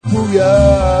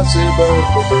ya seba.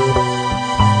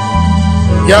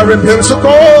 Ya repensoko.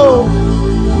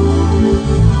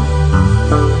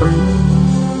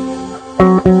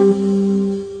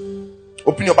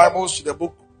 Open your Bibles to the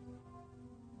book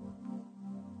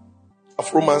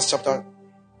of Romans chapter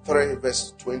 3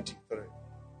 verse 23.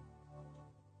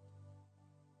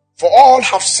 For all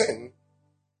have sinned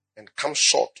and come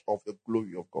short of the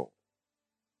glory of God.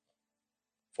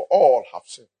 For all have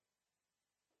sinned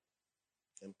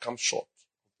and come short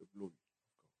of the glory of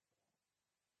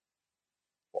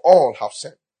God. For all have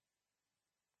sinned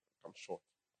and come short.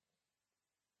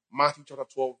 Matthew chapter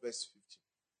 12 verse 15.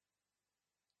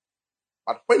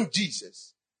 But when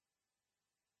Jesus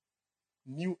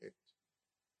knew it,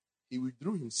 he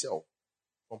withdrew himself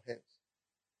from hence,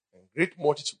 and great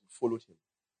multitude followed him,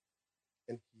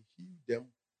 and he healed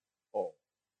them all.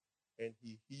 And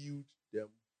he healed them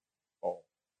all.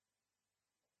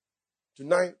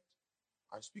 Tonight,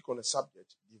 I speak on the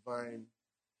subject, divine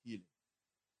healing.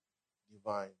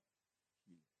 Divine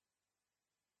healing.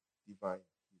 Divine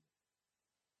healing.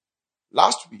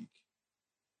 Last week,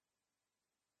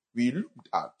 we looked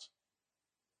at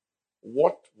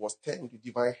what was termed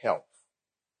divine health.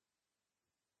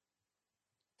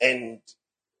 And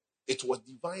it was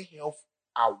divine health,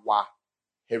 our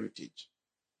heritage.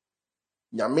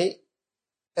 Nyame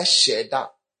share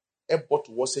that ebot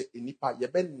was a nipa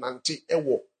yeben nanti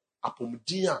ewo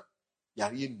apomdia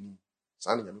yare ni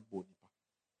sane nyame bo nipa.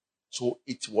 So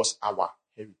it was our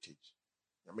heritage.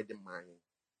 Nyame de man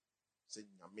say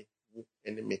nyame wo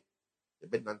eneme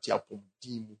yeben nanti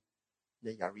apomdi mu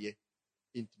na yare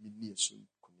intimi ni esu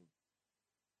kunu.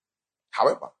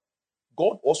 However,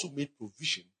 God also made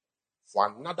provision for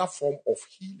another form of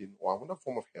healing or another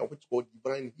form of health, which is called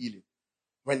divine healing.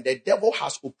 When the devil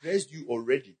has oppressed you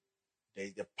already, there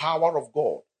is the power of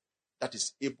God that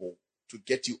is able to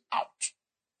get you out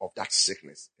of that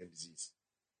sickness and disease.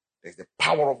 There is the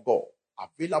power of God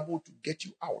available to get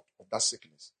you out of that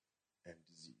sickness and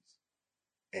disease.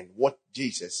 And what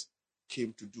Jesus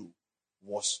came to do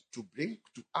was to bring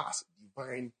to us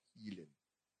divine healing.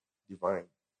 Divine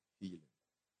healing.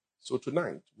 So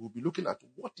tonight, we'll be looking at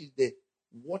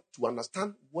to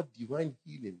understand what divine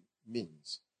healing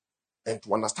means and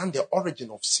to understand the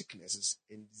origin of sicknesses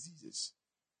and diseases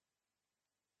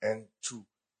and to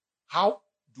how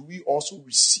do we also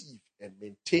receive and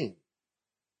maintain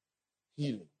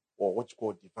healing or what you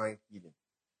call divine healing.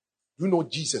 You know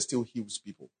Jesus still heals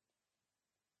people.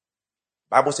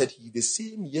 The Bible said he is the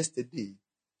same yesterday,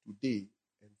 today,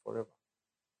 and forever.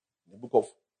 In the book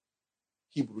of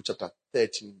Hebrews chapter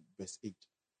 13 verse 8.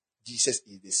 Jesus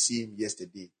is the same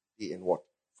yesterday, today, and what?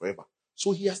 Forever.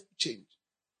 So he has changed.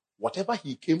 Whatever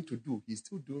he came to do, he's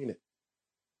still doing it.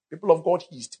 People of God,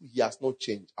 he has not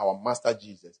changed. Our master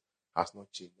Jesus has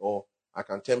not changed. Or I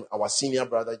can tell our senior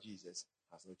brother Jesus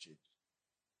has not changed.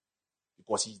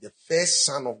 Because he's the first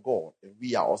son of God, and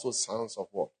we are also sons of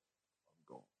what? Of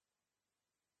God.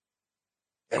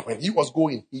 And when he was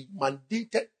going, he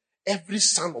mandated every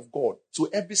son of God. So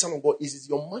every son of God is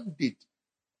your mandate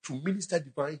to minister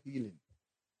divine healing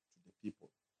to the people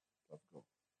of God.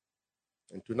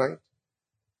 And tonight,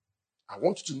 I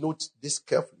want you to note this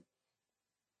carefully.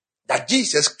 That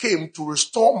Jesus came to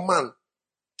restore man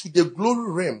to the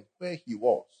glory realm where he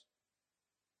was.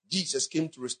 Jesus came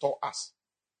to restore us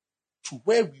to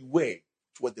where we were,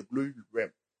 toward the glory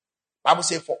realm. Bible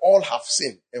says, for all have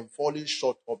sinned and fallen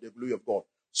short of the glory of God.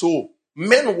 So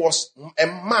man was a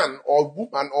man or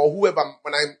woman or whoever.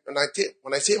 When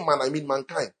I say man, I mean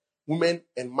mankind. Women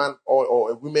and man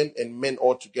or women and men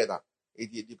all together.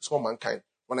 It's called mankind.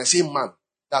 When I say man,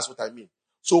 that's what I mean.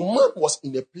 So man was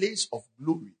in a place of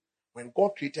glory. When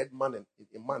God created man and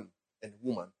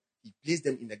woman, he placed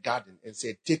them in a garden and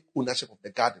said, take ownership of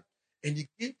the garden. And he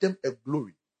gave them a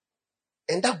glory.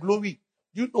 And that glory,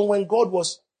 you know, when God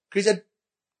was created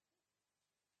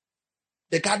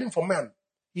the garden for man,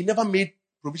 he never made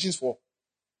provisions for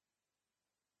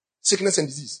sickness and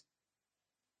disease.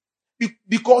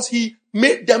 Because he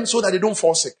made them so that they don't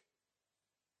fall sick.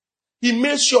 He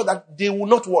made sure that they will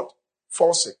not what?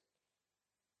 Fall sick.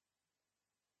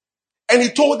 And he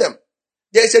told them,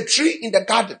 there is a tree in the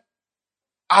garden.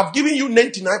 I've given you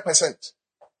 99%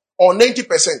 or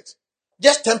 90%.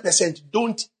 Just 10%,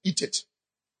 don't eat it.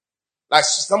 Like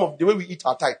some of the way we eat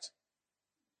our tithe.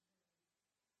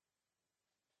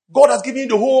 God has given you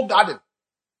the whole garden.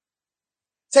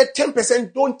 Said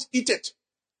 10%, don't eat it.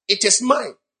 It is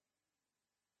mine.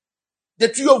 The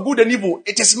tree of good and evil,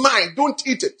 it is mine. Don't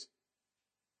eat it.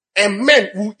 And men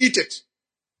will eat it.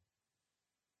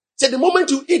 Said the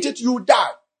moment you eat it, you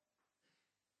die.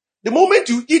 The moment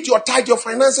you eat your tithe, your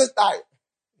finances die.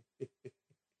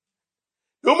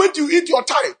 moment you eat your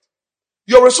tithe,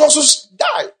 your resources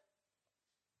die.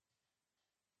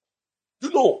 You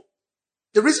know,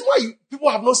 the reason why people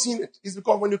have not seen it is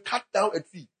because when you cut down a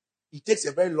tree, it takes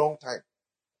a very long time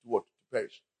to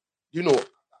perish. Do you know?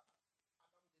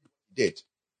 Dead.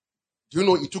 Do you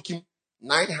know it took him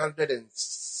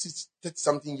 960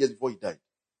 something years before he died?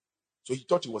 So he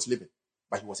thought he was living,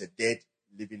 but he was a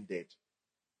living dead.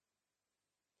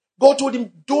 God told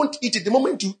him, don't eat it. The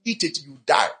moment you eat it, you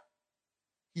die.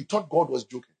 He thought God was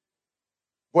joking.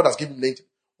 God has given him 90.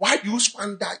 Why do you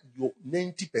squander your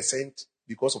 90%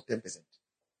 because of 10%?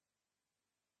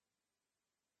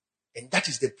 And that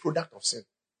is the product of sin.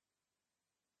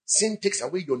 Sin takes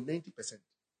away your 90%.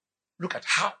 Look at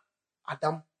how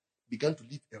Adam began to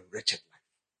live a wretched life.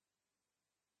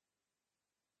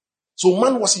 So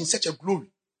man was in such a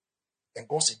glory. And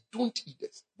God said, don't eat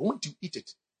this. The moment you eat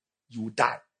it, you will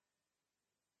die.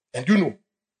 And you know,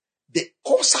 the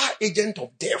causal agent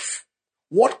of death,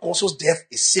 what causes death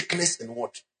is sickness and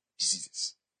what?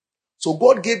 Diseases. So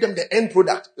God gave them the end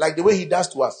product, like the way he does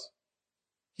to us.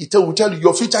 He will tell you,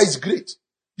 your future is great.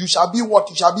 You shall be what?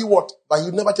 You shall be what? But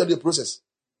he'll never tell you the process.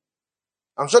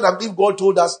 I'm sure that if God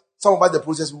told us some about the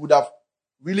process, we would have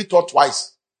really thought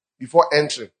twice before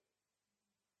entering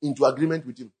into agreement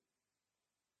with him.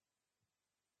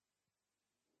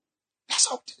 That's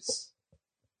how it is.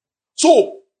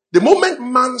 So, the moment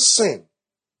man sinned,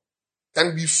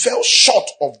 then we fell short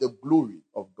of the glory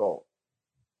of God.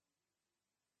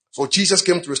 So Jesus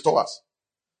came to restore us.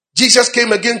 Jesus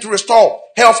came again to restore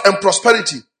health and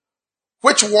prosperity,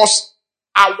 which was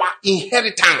our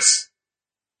inheritance.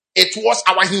 It was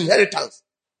our inheritance.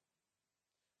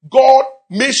 God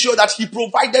made sure that he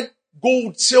provided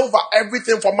gold, silver,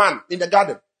 everything for man in the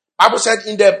garden. Bible said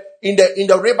in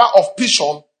the river of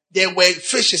Pishon, there were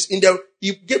fishes he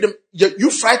gave them, the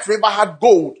Euphrates River had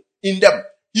gold in them.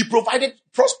 He provided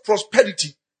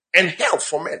prosperity and health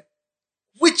for men,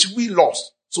 which we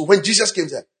lost. So when Jesus came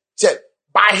there, he said,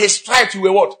 by his stripes we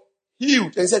were what?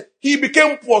 Healed. And he said, he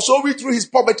became poor, so we through his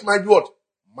poverty might be what?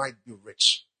 Might be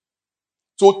rich.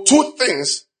 So two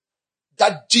things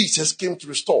that Jesus came to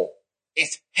restore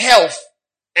is health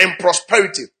and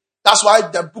prosperity. That's why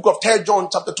the book of 3 John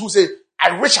chapter 2 says,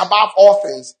 I wish above all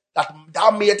things that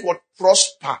thou mayest what?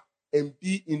 Prosper and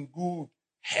be in good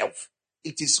health.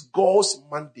 It is God's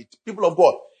mandate. People of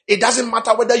God, it doesn't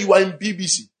matter whether you are in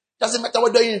BBC, it doesn't matter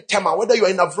whether you're in Tema, whether you are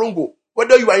in Avrongo,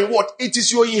 whether you are in what, it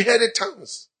is your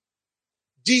inheritance.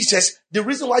 The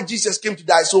reason why Jesus came to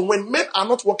die, so when men are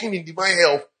not walking in divine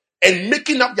health and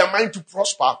making up their mind to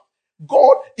prosper,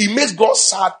 it makes God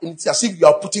sad, and it's as if you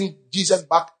are putting Jesus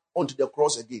back onto the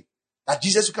cross again. That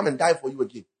Jesus will come and die for you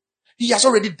again. He has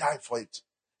already died for it.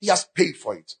 He has paid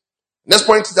for it. Next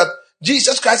point is that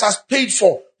Jesus Christ has paid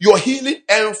for your healing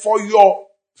and for your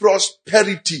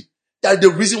prosperity. That's the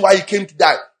reason why he came to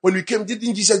die. When we came,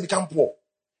 didn't Jesus become poor?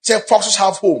 He said, foxes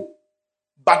have home,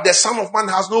 but the Son of Man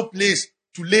has no place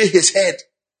to lay his head.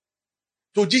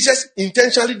 So Jesus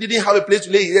intentionally didn't have a place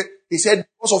to lay his head. He said,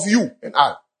 because of you and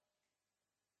I.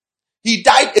 He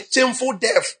died a shameful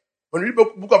death. When we read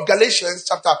the book of Galatians,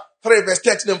 chapter 3, verse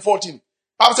 13 and 14,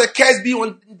 Bible says, curse be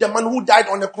on the man who died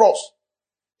on the cross.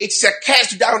 It's a curse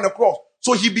to die on the cross.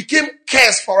 So he became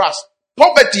curse for us.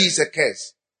 Poverty is a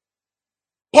curse.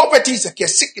 Poverty is a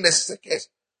curse. Sickness is a curse.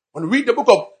 When we read the book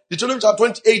of Deuteronomy chapter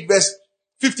 28, verse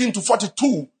 15 to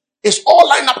 42, it's all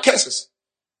line up curses.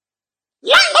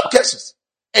 Line up curses.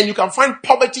 And you can find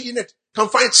poverty in it. You can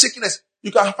find sickness.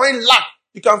 You can find lack.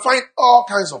 You can find all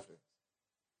kinds of things.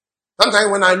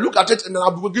 Sometimes when I look at it and then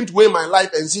I'll begin to weigh my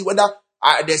life and see whether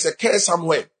there's a curse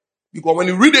somewhere. Because when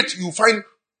you read it, you find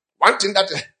one thing that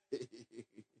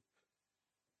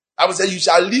I would say, you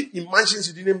shall live in mansions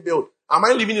you didn't build. Am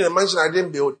I living in a mansion I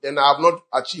didn't build? Then I have not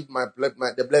achieved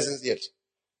the blessings yet.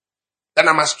 Then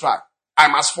I must try. I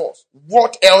must force.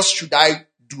 What else should I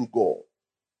do, God?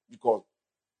 Because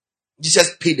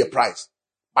Jesus paid the price.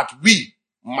 But we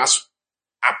must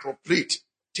appropriate.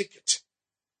 Take it.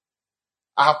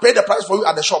 I have paid the price for you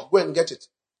at the shop. Go and get it.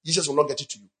 Jesus will not get it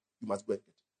to you. You must go and get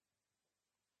it.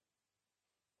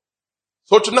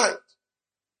 So tonight,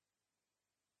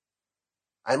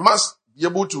 I must be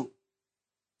able to,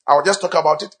 I'll just talk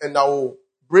about it and I will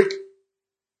break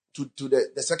to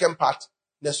the second part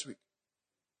next week.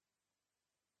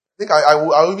 I think I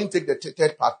will even take the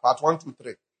third part 1, 2,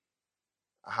 3.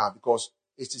 Because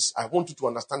I want you to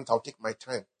understand it. I'll take my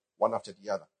time one after the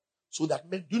other. So that,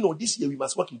 this year we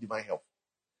must work in divine health.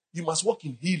 You must work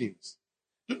in healings.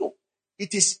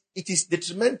 It is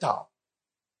detrimental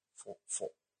for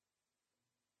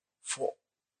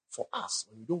us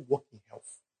when we don't work in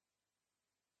health.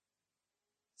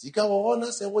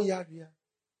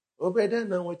 Obeda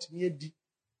na watimi edi.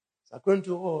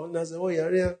 Sakwento ho na se wo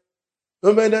yare.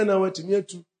 Obeda na watimi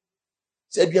etu.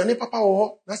 Se aduane papa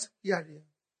ho na se yare.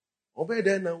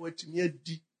 Obeda na watimi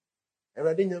edi.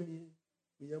 Erade nyame.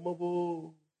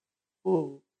 Nyamabo.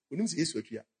 Oh, onim se Yesu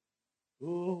atua.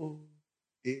 Oh,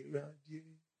 erade.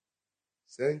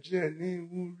 Senje ni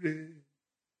ure.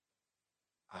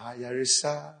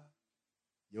 Ayaresa.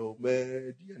 Yo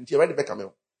medi. Nti erade beka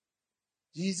me.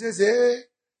 Jesus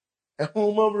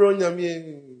ehuma bro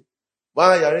nyame.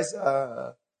 Ba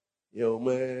yaresa. Yo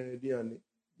medi ani.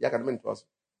 Ya ka me nto aso.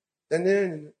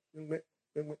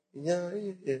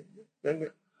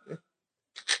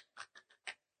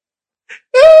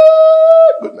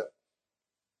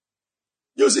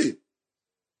 You see,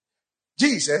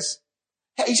 Jesus,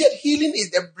 he said healing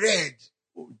is the bread.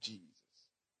 Oh, Jesus.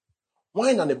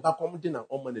 Why not the back of the dinner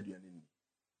on Monday?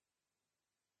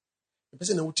 The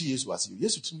person who teaches was you.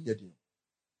 Yes, to me,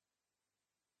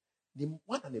 the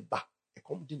one and the back, a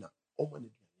come dinner on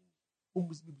Monday. Who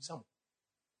must be some?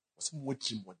 Was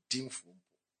watching what dim from.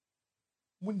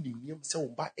 When you say,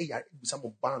 buy a yard, some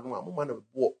of barn, one man of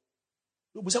war.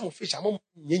 You was some fish, I'm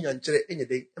yen and cherry any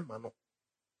day, and man.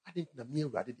 I didn't know me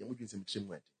rather than with some trim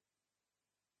wet.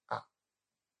 Ah,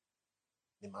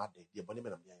 the mad day, the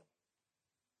abandonment of the young.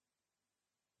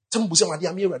 Some bosom, my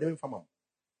dear mirror, they from him.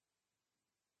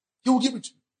 He will give it to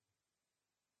you.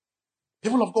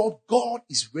 People of God, God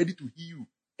is ready to heal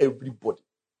everybody.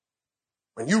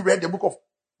 When you read the book of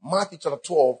Matthew chapter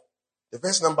 12, the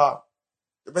verse number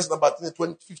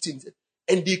 15,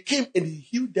 and they came and he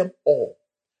healed them all.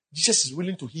 Jesus is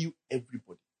willing to heal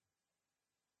everybody.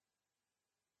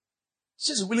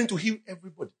 Jesus is willing to heal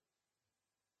everybody.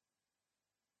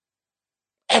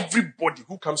 Everybody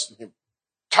who comes to him.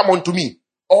 Come unto me.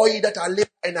 All ye that are labor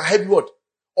and are heavy what?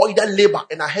 All ye that labor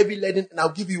and are heavy laden, and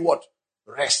I'll give you what?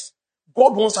 Rest.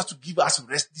 God wants us to give us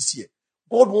rest this year.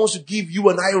 God wants to give you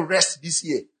and I rest this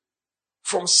year.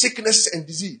 From sickness and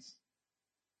disease.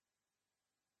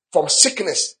 From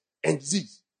sickness and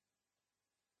disease.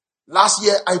 Last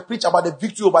year, I preached about the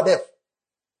victory over death.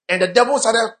 And the devil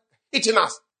started hitting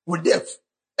us with death.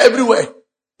 Everywhere.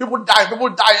 People die,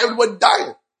 everybody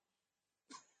dying.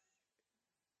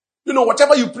 You know,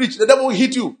 whatever you preach, the devil will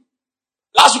hit you.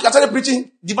 Last week I started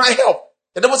preaching divine help.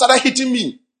 The devil started hitting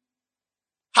me.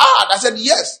 Hard. I said,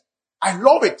 yes, I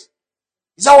love it.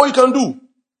 Is that what you can do?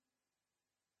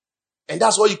 And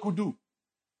that's what you could do.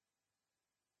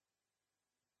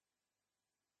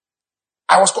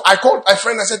 I called my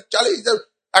friend, I said, Charlie,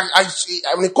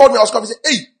 when he called me, I was calling, he said,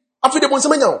 hey, I feel the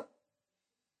bonsam now.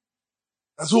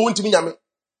 That's who went to me. After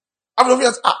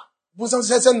that, bonsam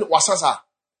said, wasasa.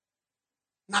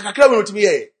 Nakakra went to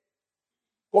me,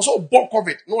 because all bulk of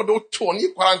it, no, don't turn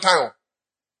you quarantine.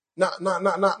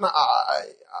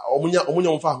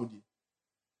 Omunya mfa hodi.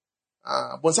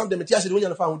 Bonsam de metia se de onya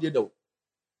mfa hodi da o.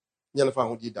 Nya mfa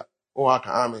hodi da. O aka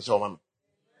amen so mama.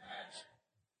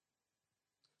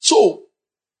 So,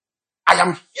 I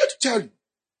am here to tell you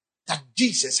that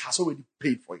Jesus has already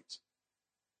paid for it.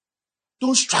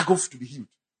 Don't struggle to be healed.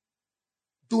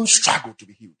 Don't struggle to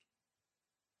be healed.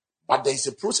 But there is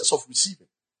a process of receiving.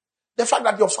 The fact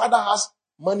that your father has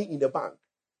money in the bank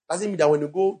doesn't mean that when you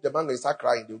go to the bank and start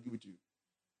crying, they will give it to you.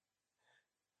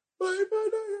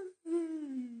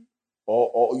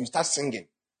 Or you start singing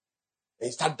and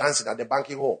you start dancing at the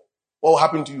banking hall. What will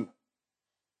happen to you?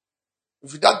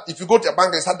 If you go to a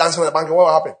bank and start dancing at the bank, what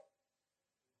will happen?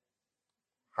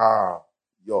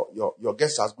 Your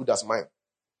guess is as good as mine.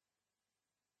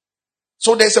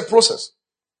 So there's a process.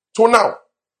 So now,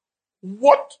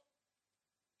 what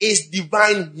is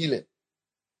divine healing?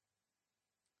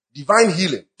 Divine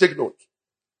healing, take note,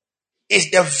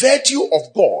 is the virtue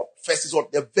of God. First is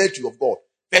what? The virtue of God.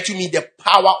 Virtue means the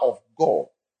power of God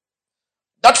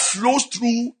that flows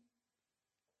through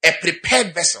a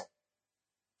prepared vessel.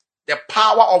 The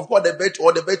power of God, the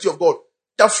virtue of God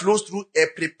that flows through a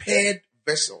prepared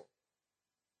vessel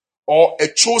or a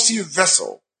chosen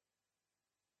vessel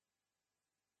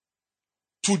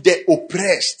to the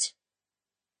oppressed.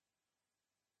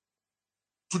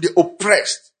 To the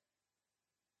oppressed.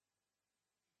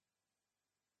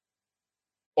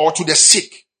 Or to the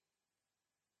sick.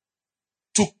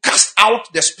 To cast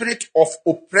out the spirit of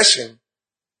oppression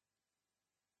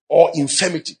or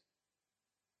infirmity.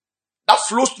 That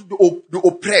flows to the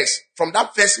oppressed. From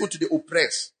that vessel to the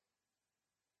oppressed.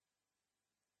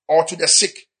 Or to the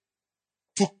sick.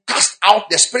 To cast out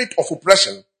the spirit of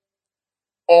oppression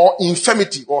or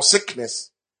infirmity or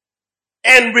sickness.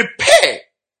 And repair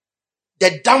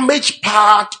the damaged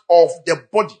part of the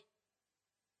body.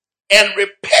 And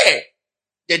repair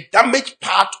the damaged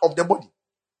part of the body,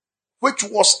 which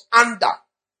was under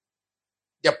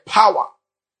the power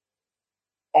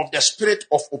of the spirit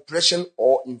of oppression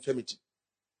or infirmity.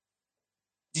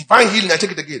 Divine healing, I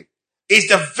take it again, is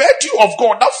the virtue of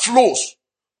God that flows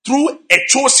through a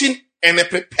chosen and a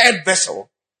prepared vessel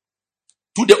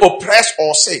to the oppressed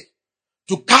or sick,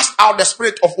 to cast out the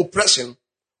spirit of oppression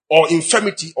or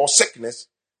infirmity or sickness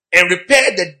and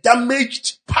repair the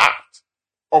damaged part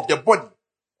of the body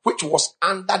which was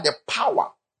under the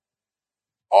power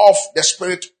of the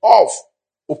spirit of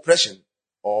oppression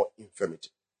or infirmity.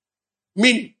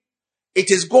 Meaning, it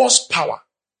is God's power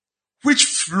which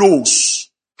flows.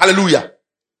 Hallelujah.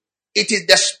 It is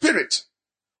the spirit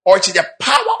or it is the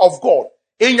power of God.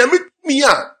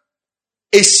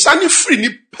 Esani free ni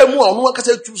pemu a ono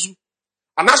akasa tusu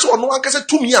anaso ono akasa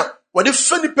tumi a wode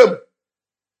fa ni pemu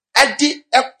edi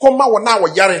ekoma wona wo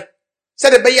yare se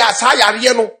de be ya sa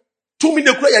yare no tumi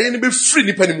ne kura yare ne be free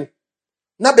ni panimu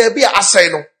na be bia asai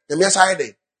no nyame asai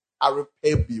de I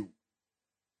repair you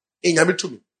enyame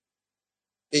tumi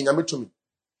enyame tumi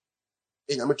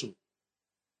enyame tumi.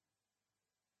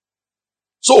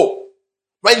 So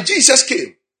when Jesus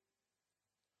came,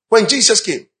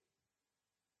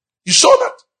 you saw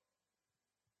that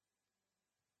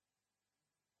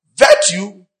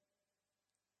virtue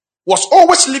was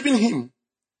always leaving him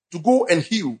to go and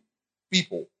heal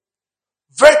people.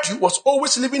 Virtue was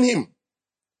always leaving him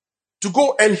to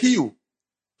go and heal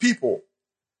people.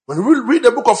 When we read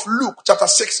the book of Luke, chapter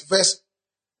 6, verse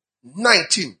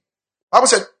 19, Bible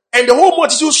said, and the whole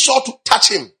multitude sought to touch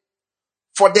him,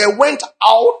 for there went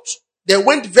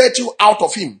virtue out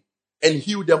of him and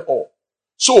healed them all.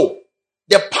 So,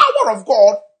 the power of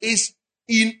God is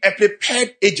in a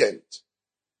prepared agent.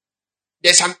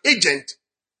 There's an agent,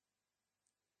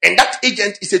 and that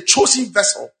agent is a chosen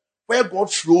vessel where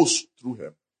God flows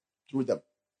through them.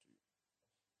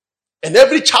 And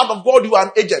every child of God, you are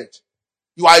an agent.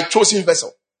 You are a chosen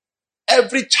vessel.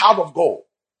 Every child of God.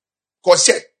 God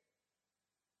said,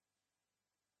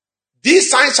 these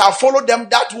signs shall follow them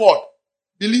that what?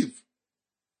 Believe.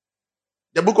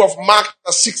 The book of Mark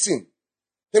 16.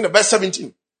 In the verse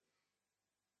 17.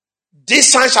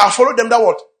 These signs shall follow them that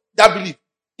what? That believe.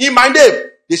 In my name,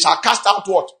 they shall cast out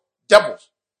what? Devils.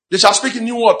 They shall speak in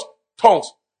new what? Tongues.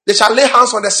 They shall lay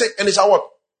hands on the sick and they shall what?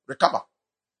 Recover.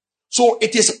 So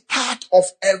it is part of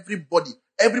everybody.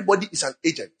 Everybody is an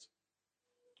agent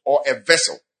or a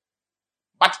vessel.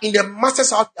 But in the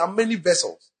master's house, there are many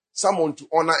vessels. Someone to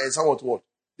honor and someone to what?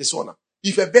 Dishonor.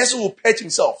 If a vessel will purge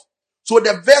himself, so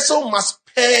the vessel must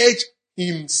purge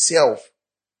himself.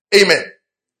 Amen.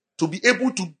 To be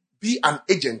able to be an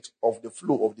agent of the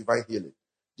flow of divine healing.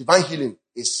 Divine healing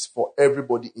is for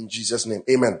everybody in Jesus' name.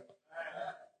 Amen.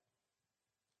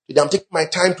 Today I'm taking my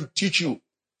time to teach you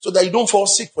so that you don't fall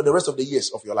sick for the rest of the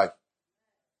years of your life.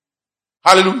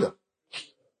 Hallelujah.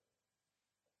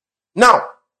 Now,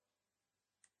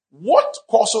 what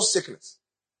causes sickness?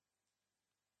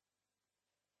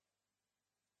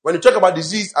 When you talk about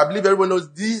disease, I believe everyone knows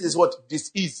disease is what?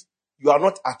 Disease. You are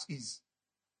not at ease.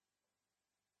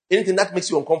 Anything that makes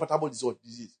you uncomfortable is what?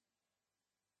 Disease.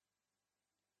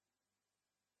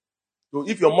 So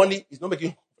if your money is not making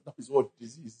you uncomfortable, it's what?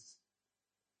 Disease.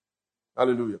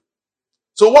 Hallelujah.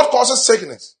 So what causes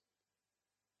sickness?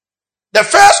 The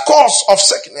first cause of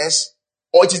sickness,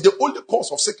 or it is the only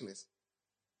cause of sickness,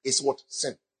 is what?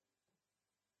 Sin.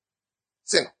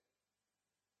 Sin.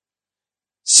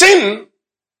 Sin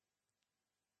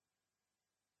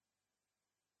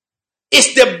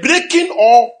is the breaking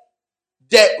or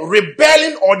the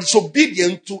rebelling or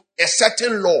disobedience to a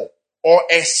certain law or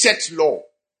a set law.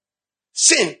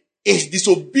 Sin is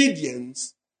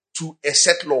disobedience to a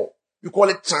set law. We call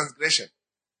it transgression.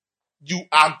 You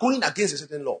are going against a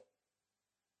certain law.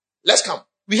 Let's come.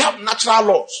 We have natural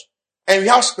laws and we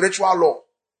have spiritual law.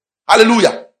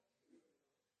 Hallelujah.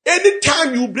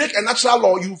 Anytime you break a natural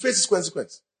law, you face its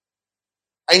consequence.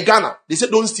 In Ghana, they say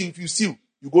don't steal. If you steal,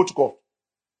 you go to court.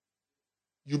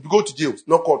 You go to jail,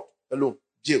 not court alone,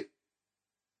 jail.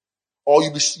 Or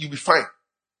you be fined.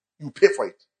 You pay for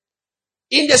it.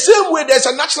 In the same way, there's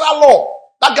a natural law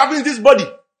that governs this body.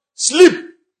 Sleep.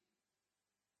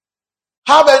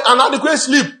 Have an adequate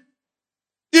sleep.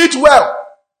 Eat well.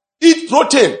 Eat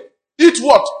protein. Eat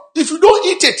what? If you don't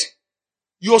eat it,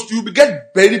 you will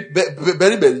get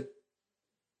very.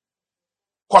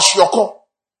 Kwashiorkor.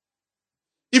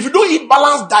 If you don't eat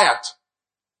balanced diet,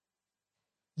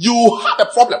 you have a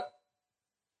problem.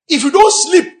 If you don't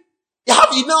sleep, you have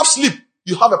enough sleep,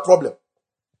 you have a problem.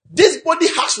 This body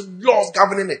has laws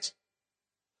governing it.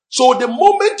 So the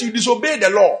moment you disobey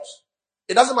the laws,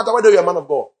 it doesn't matter whether you're a man of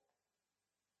God,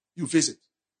 you face it.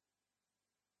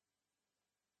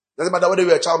 Doesn't matter whether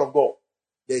you're a child of God,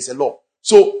 there is a law.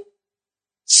 So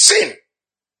sin.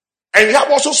 And we have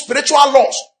also spiritual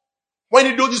laws. When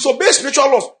you do disobey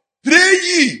spiritual laws, pray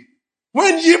ye.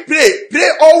 When ye pray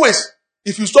always.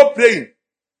 If you stop praying,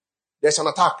 there's an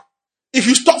attack. If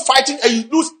you stop fighting and you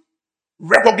lose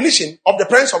recognition of the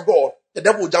presence of God, the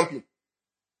devil will jump in.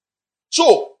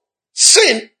 So,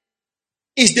 sin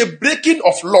is the breaking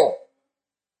of law.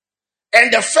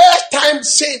 And the first time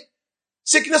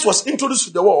sickness was introduced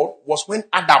to the world was when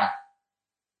Adam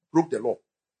broke the law.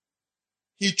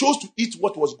 He chose to eat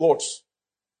what was God's.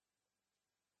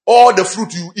 All the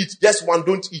fruit you eat, just one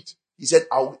don't eat. He said,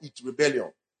 I will eat.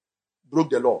 Rebellion.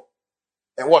 Broke the law.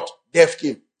 And what? Death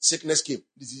came. Sickness came.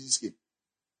 Diseases came.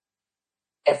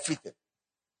 Everything.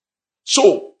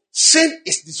 So, sin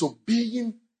is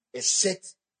disobeying a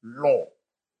set law.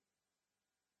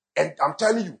 And I'm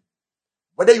telling you,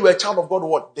 whether you are a child of God or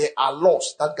what, there are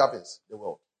laws that governs the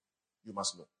world. You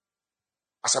must know.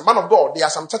 As a man of God, there are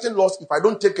some certain laws. If I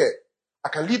don't take care, I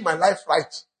can live my life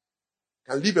right.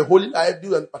 I can live a holy life,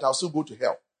 but I'll still go to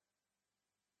hell.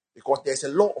 Because there's a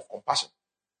law of compassion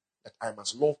that I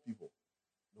must love people,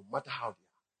 no matter how they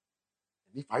are.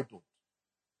 And if I don't,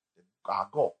 then our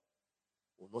God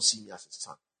will not see me as his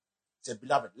son. He said,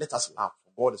 beloved, let us love,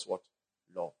 for God is what?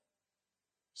 Love.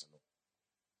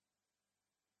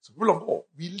 So, rule of God,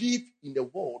 we live in a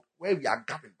world where we are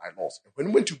governed by laws. And when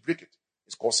we went to break it,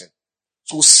 it's called sin.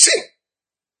 So sin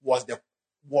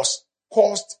was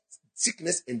caused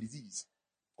sickness and disease.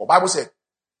 The Bible said,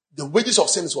 the wages of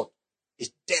sin is what?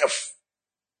 Is death.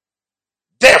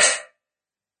 Death.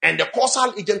 And the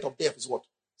causal agent of death is what?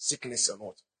 Sickness and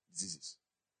what? Diseases.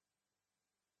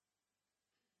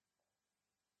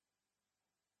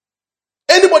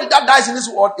 Anybody that dies in this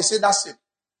world, they say that's sick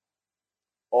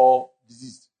or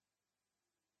diseased.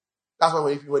 That's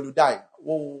why when you die,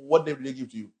 what they really give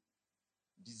to you?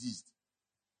 Diseased.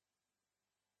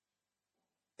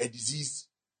 A diseased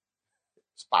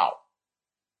spouse.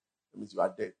 That means you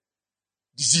are dead.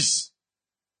 Disease.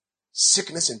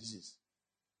 Sickness and disease.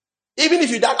 Even if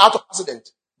you die out of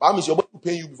accident, that means your body will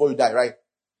pay you before you die, right?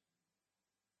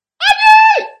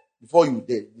 Before you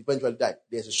eventually die,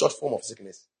 there's a short form of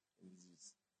sickness and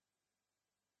disease.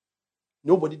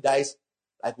 Nobody dies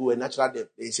like a natural death.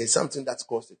 There is something that's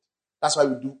caused it. That's why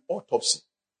we do autopsy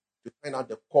to find out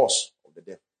the cause of the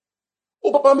death.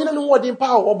 Oh, Papa, I don't know what the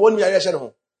power or bone me are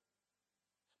home.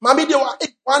 Mammy, they were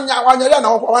 1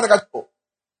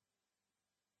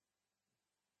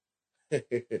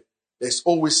 year. There's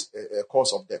always a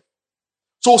cause of death.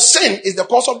 So sin is the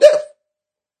cause of death.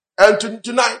 And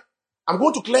tonight, I'm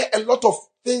going to clear a lot of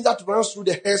things that runs through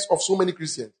the heads of so many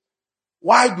Christians.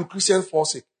 Why do Christians fall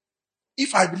sick?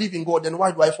 If I believe in God, then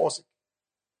why do I fall sick?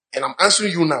 And I'm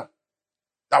answering you now.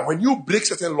 That when you break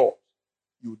certain laws,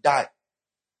 you die,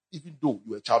 even though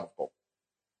you're a child of God.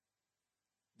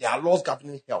 There are laws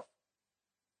governing health.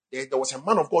 There was a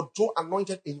man of God, so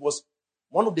anointed, and he was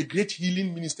one of the great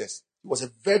healing ministers. He was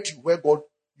a virtue where God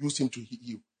used him to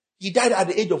heal. He died at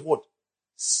the age of what?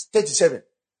 37.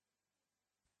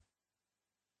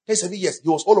 37 years. He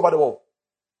was all over the world.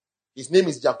 His name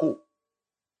is Jacob.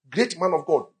 Great man of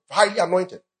God, highly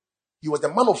anointed. He was the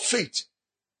man of faith.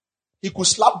 He could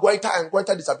slap goiter and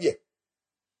goiter disappear.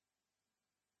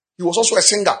 He was also a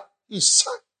singer. He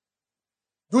sang.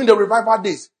 During the revival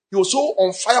days, he was so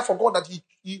on fire for God that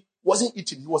he wasn't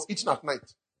eating. He was eating at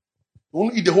night. He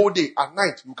won't eat the whole day. At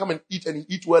night, you come and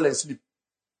eat well and sleep.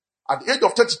 At the age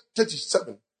of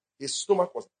 37, his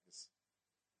stomach was like this.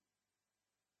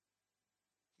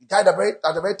 He died at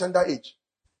a very tender age.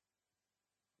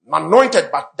 Anointed,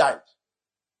 but died.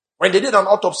 When they did an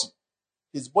autopsy,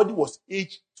 his body was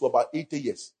aged to about 80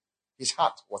 years. His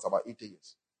heart was about 80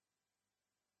 years.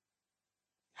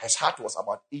 His heart was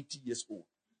about 80 years old.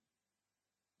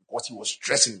 Because he was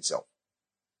stressing himself.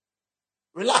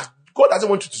 Relax. God doesn't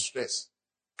want you to stress.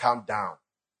 Calm down.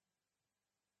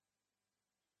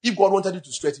 If God wanted you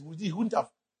to stress, he wouldn't have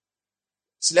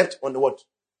slept on the what?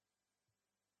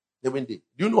 The Wednesday.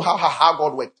 Do you know how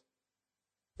God worked?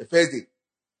 The first day.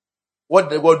 What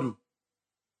did God do?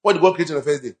 What did God create on the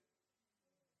first day?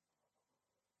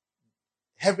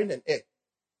 Heaven and earth.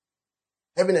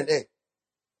 Heaven and earth.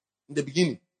 In the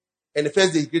beginning. And the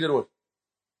first day he created what?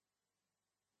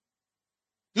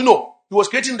 You know, he was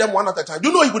creating them one at a time.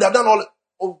 You know he could have done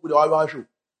all with the show.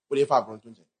 But if I've run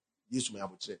 20, used to me, I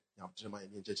would say, my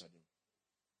church.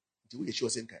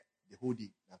 The whole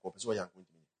day,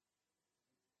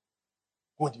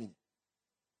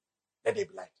 let there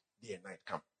be light, day and night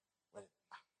come.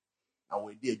 Now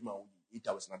we day 8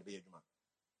 hours not be a man.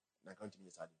 And I can't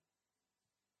miss it.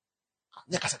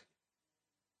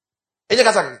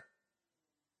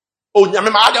 Oh,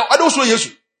 I don't show you.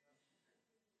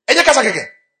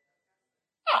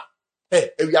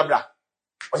 Hey, Ewiabra.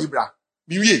 Oyibra.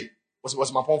 Miwie.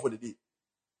 Was my phone for the day.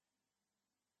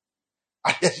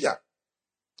 Yeah.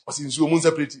 Was in so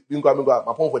separate. My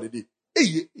phone for the day.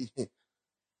 Hey.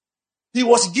 He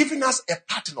was giving us a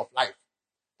pattern of life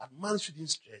that man shouldn't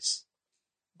stress.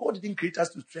 God didn't create us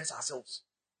to stress ourselves.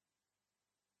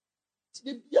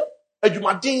 When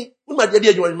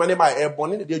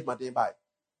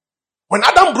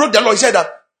Adam broke the law, he said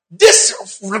that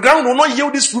this ground will not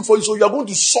yield this fruit for you, so you are going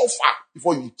to suffer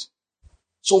before you eat.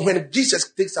 So when Jesus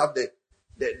takes out the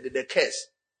curse,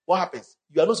 what happens?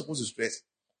 You are not supposed to stress.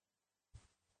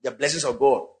 The blessings of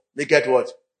God make it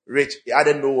what? Rich. He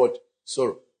added no what?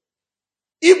 Sorrow.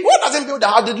 If God doesn't build the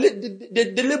house,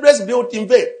 the laborers built in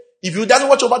vain. If you doesn't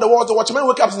watch over the world, the watchman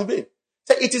wake up in vain.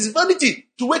 So it is vanity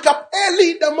to wake up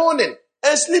early in the morning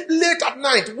and sleep late at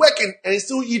night, working and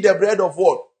still eat the bread of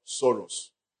what?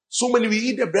 Sorrows. So many we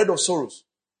eat the bread of sorrows.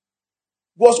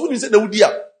 Because when you say the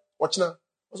Udia, watch now.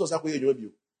 What's that way you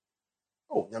do?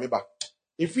 Oh, Yamiba.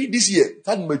 If we this year,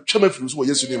 that may chame through so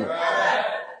yes you name.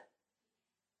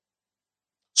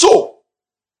 So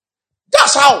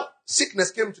that's how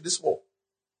sickness came to this world.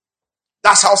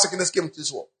 That's how sickness came to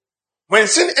this world. When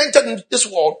sin entered into this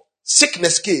world,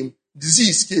 sickness came,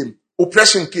 disease came,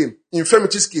 oppression came,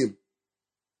 infirmities came.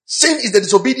 Sin is the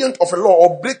disobedience of a law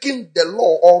or breaking the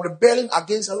law or rebelling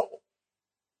against a law.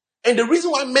 And the reason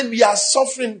why we are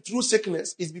suffering through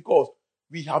sickness is because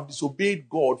we have disobeyed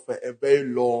God for a very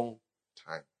long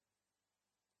time.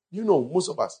 You know, most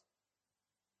of us,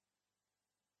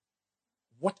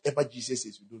 whatever Jesus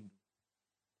says, we don't do.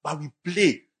 But we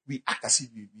play, we act as if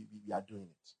we are doing it.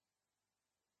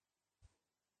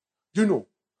 Do you know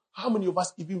how many of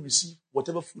us even receive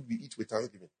whatever food we eat with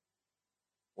Thanksgiving?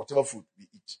 Whatever food we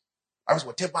eat. I mean,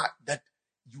 whatever that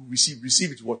you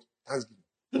receive it what? Thanksgiving.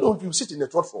 You know, if you sit in a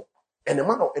trot for, and the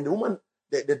man and the woman,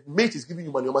 the mate is giving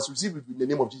you money, you must receive it in the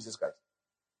name of Jesus Christ.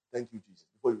 Thank you, Jesus,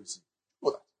 before you receive. You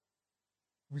know that.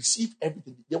 Receive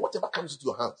everything. Then whatever comes into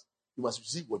your hands, you must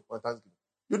receive what Thanksgiving.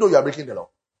 You know you are breaking the law.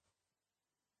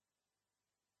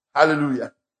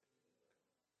 Hallelujah.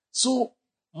 So,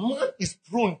 man is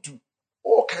prone to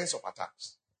all kinds of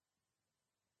attacks.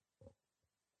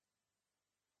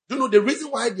 You know, the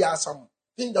reason why there are some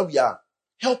things that we are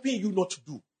helping you not to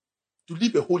do, to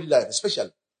live a holy life,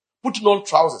 especially putting on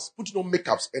trousers, putting on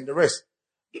makeups, and the rest.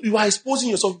 You are exposing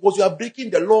yourself because you are breaking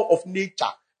the law of nature.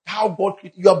 How God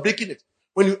created, you are breaking it.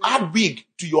 When you add wig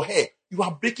to your hair, you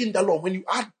are breaking the law. When you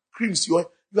add creams to your hair,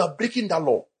 you are breaking the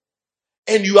law.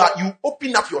 And you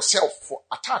open up yourself for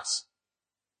attacks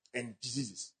and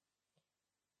diseases.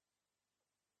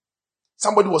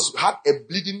 Somebody had a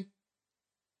bleeding,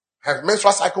 her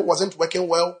menstrual cycle wasn't working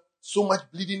well, so much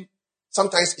bleeding.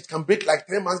 Sometimes it can break like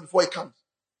 3 months before it comes.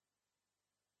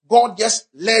 God just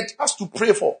led us to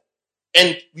pray for.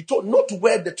 And we told not to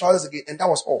wear the trousers again, and that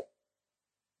was all.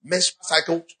 Menstrual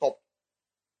cycle stopped.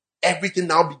 Everything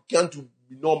now began to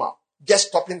be normal. Just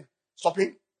stop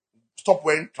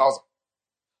wearing trousers.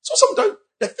 So sometimes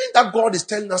the thing that God is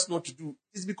telling us not to do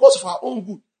is because of our own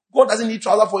good. God doesn't need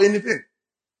trousers for anything.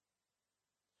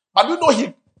 But you know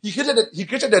he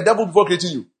created the devil before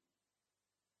creating you.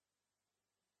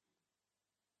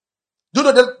 Do you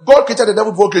know that God created the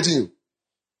devil before creating you?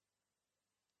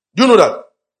 Do you know that?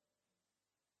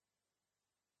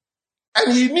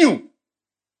 And he knew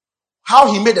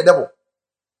how he made the devil.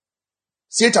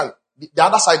 Satan, the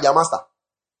other side, their master.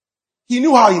 He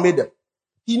knew how he made them.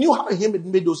 He knew how he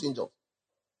made those angels.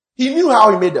 He knew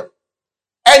how he made them.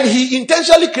 And he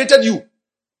intentionally created you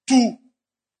to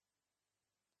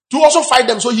also fight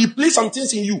them. So he placed some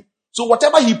things in you. So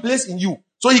whatever he placed in you.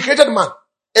 So he created man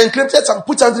and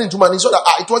put something into man. He saw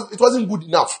that it wasn't good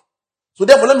enough. So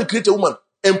therefore let me create a woman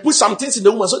and put some things in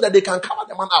the woman so that they can cover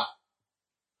the man up.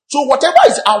 So whatever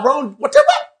is around, whatever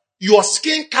your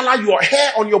skin color, your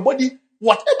hair on your body,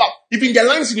 whatever, even the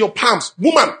lines in your palms,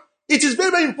 woman, it is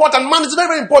very, very important. Man, it's very,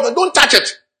 very important. Don't touch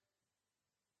it.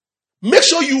 Make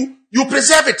sure you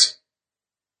preserve it.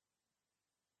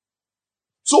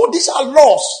 So these are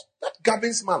laws that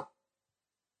governs man.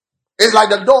 It's like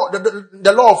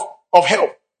the law of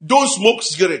health. Don't smoke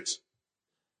cigarettes.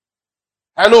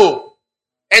 Hello.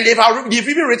 And they've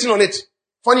even written on it.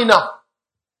 Funny enough.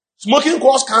 Smoking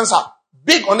causes cancer.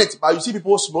 Big on it, but you see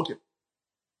people smoking.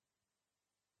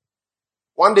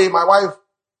 One day my wife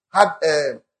had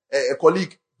a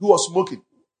colleague who was smoking.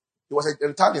 He was an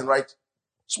Italian, right?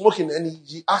 Smoking, and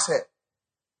he asked her,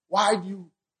 why do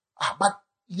you, but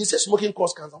he said smoking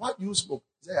causes cancer. Why do you smoke?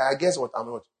 He said, I guess what I'm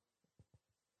not.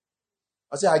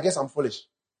 I said, I guess I'm foolish.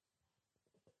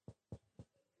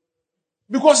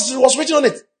 Because it was written on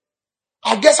it.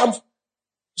 I guess I'm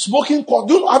smoking.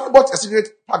 Do you know, have you bought a cigarette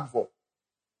pack before?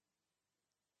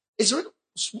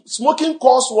 It's smoking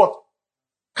causes what?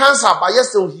 Cancer, but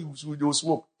yesterday he will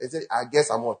smoke. He said, I guess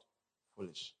I'm what?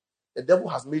 Foolish. The devil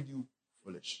has made you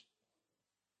foolish.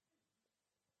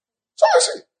 So I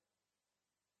say.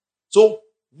 So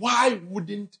why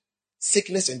wouldn't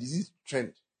sickness and disease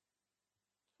trend?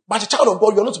 But a child of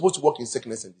God, you're not supposed to walk in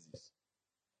sickness and disease.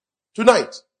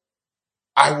 Tonight,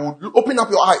 I will open up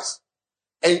your eyes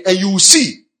and you will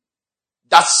see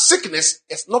that sickness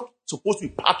is not supposed to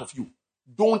be part of you.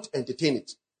 Don't entertain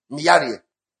it. Miyari.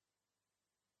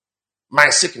 My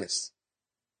sickness.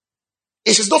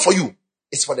 It is not for you.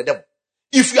 It's for the devil.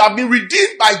 If you have been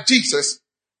redeemed by Jesus,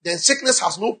 then sickness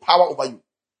has no power over you.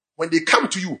 When they come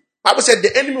to you, Bible said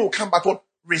the enemy will come back to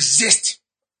resist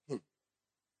him.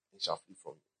 He shall flee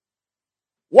from you.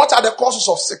 What are the causes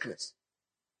of sickness?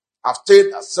 I've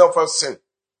stated that self-help sin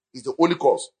is the only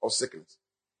cause of sickness.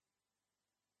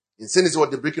 In sin is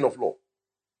what the breaking of law.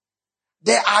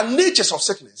 There are natures of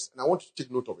sickness, and I want you to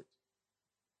take note of it.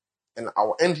 And I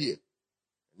will end here.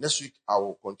 Next week, I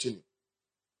will continue.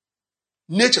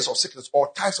 Natures of sickness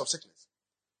or types of sickness.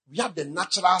 We have the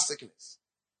natural sickness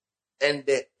and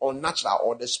the unnatural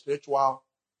or the spiritual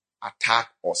attack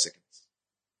or sickness.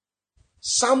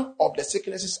 Some of the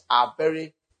sicknesses are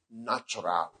very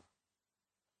natural.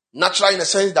 Natural in the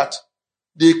sense that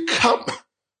they come.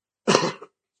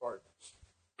 Sorry.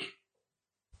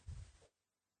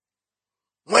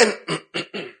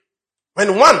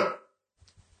 When one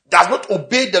does not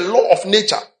obey the law of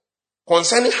nature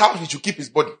concerning how he should keep his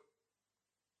body,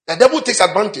 the devil takes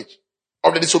advantage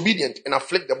of the disobedient and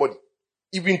afflict the body.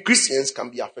 Even Christians can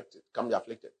be affected,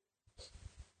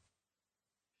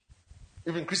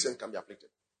 Even Christians can be afflicted.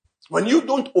 When you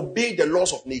don't obey the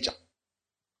laws of nature,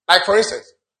 like for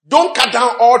instance, don't cut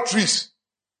down all trees.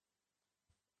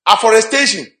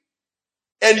 Afforestation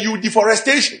and you deforest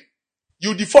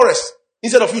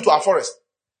instead of you to afforest.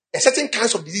 A certain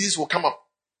kinds of diseases will come up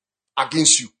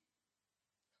against you.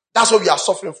 That's what we are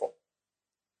suffering from.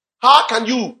 How can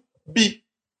you be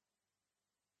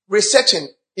researching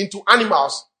into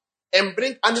animals and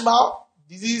bring animal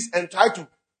disease and try to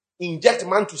inject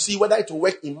man to see whether it will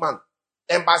work in man?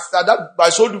 And by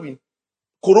so doing,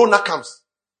 corona comes.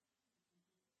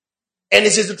 And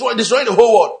it is destroying the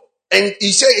whole world. And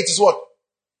he said it is what?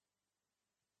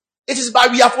 It is by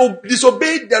we have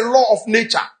disobeyed the law of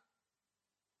nature.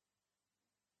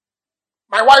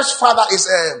 My wife's father is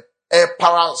a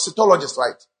parasitologist,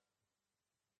 right?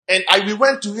 And we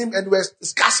went to him and we were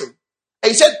discussing.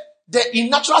 And he said that in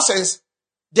natural sense,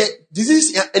 the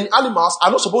disease in animals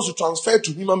are not supposed to transfer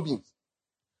to human beings.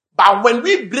 But when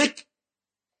we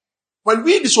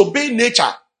disobey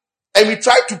nature and we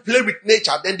try to play with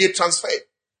nature, then they transfer.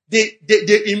 They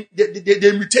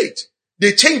mutate.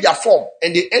 They change their form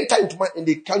and they enter into man and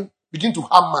they can begin to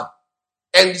harm man.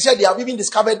 And he said they have even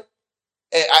discovered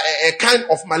a kind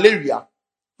of malaria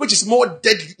which is more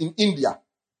deadly in India.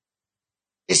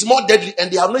 It's more deadly and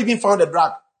they have not even found a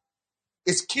drug.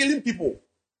 It's killing people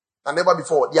than ever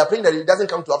before. They are praying that it doesn't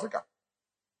come to Africa.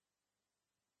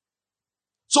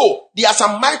 So there are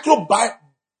some microbes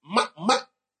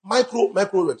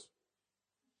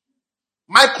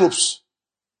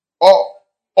or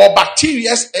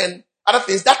bacteria and other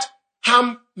things that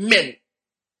harm men,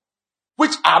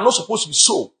 which are not supposed to be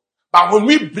so. But when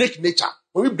we break nature,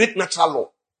 when we break natural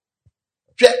law,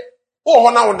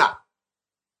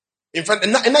 in fact,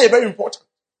 and that is very important.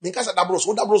 Because a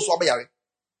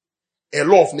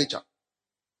law of nature.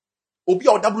 Obi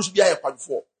or double should be a part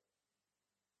before.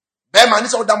 Bearman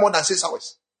is all done more than 6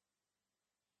 hours.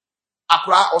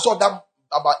 Accra also done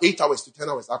about 8 hours to 10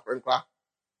 hours. Accra.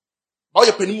 But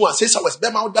you pay more 6 hours.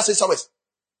 Bearman does 6 hours.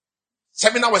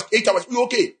 7 hours, 8 hours. We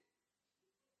okay.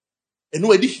 And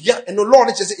no idea here, and no law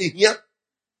that says here,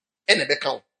 and a back.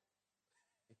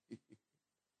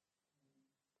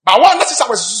 But one that's 6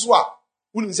 hours is what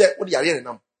wouldn't say what the area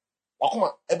now.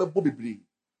 Wakuma ebe bobby brain.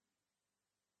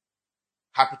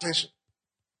 Hypertension.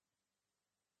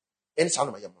 Any sound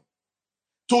of my mom.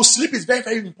 To sleep is very,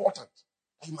 very important.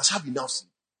 You must have enough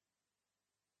sleep.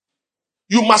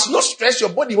 You must not stress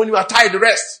your body when you are tired.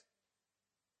 Rest.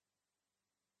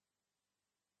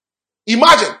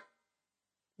 Imagine,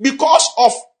 because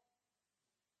of,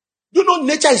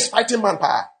 nature is fighting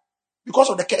manpower because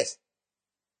of the curse.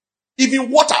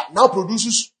 Even water now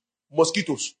produces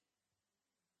mosquitoes.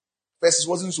 First, it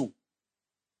wasn't so.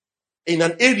 In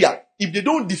an area, if they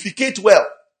don't defecate well,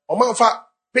 or man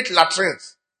pit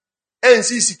latrines,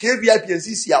 NCC, KVIP, and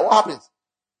CCR, what happens?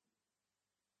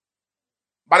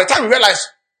 By the time we realize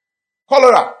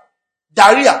cholera,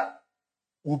 diarrhea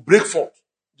will break forth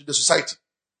to the society.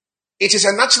 It is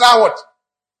a natural what?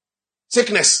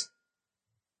 Sickness.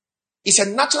 It's a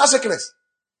natural sickness.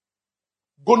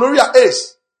 Gonorrhea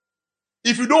is.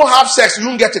 If you don't have sex, you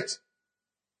won't get it.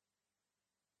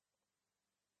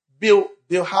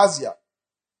 Bilharzia.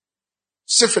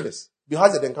 Syphilis.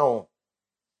 Bilharzia then come on.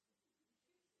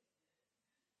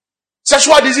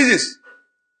 Sexual diseases.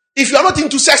 If you are not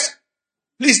into sex,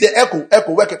 please, the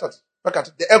echo, work at it,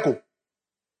 the echo.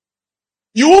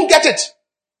 You won't get it.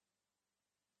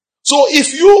 So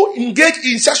if you engage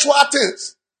in sexual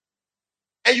things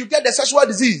and you get the sexual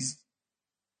disease,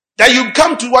 then you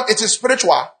come to what it is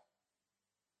spiritual,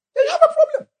 then you have a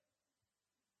problem.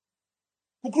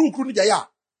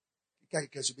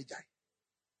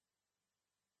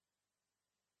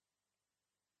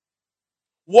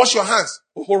 Wash your hands.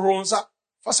 Ohoronza.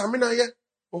 Fasaminaye.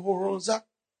 Ohoronza.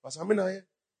 Fasaminaye.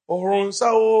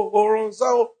 Ohoronza.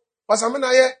 Ohoronza.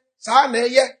 Fasaminaye.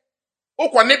 Saaneye.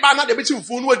 Okwa neba na debiti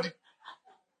mfunu wadi.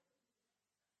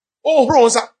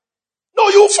 Ohoronza. No,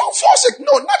 you force it.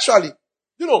 No, naturally.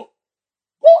 You know,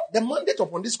 God, the mandate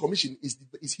upon this commission is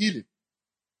healing.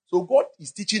 So God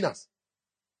is teaching us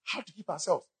how to keep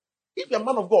ourselves. If you're a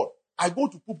man of God, I go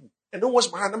to poo and don't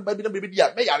wash my hand,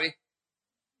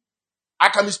 I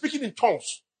can be speaking in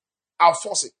tongues. I'll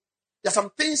force it. There are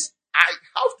some things I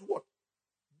have to what?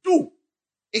 Do.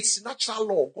 It's natural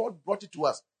law. God brought it to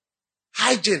us.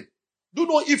 Hygiene. Do you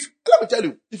know let me tell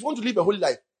you, if you want to live a holy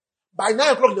life, by 9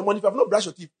 o'clock in the morning, if you have not brushed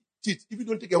your teeth, if you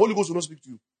don't take a Holy Ghost, will not speak to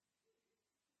you.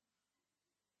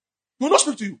 He will not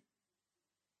speak to you.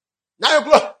 9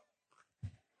 o'clock.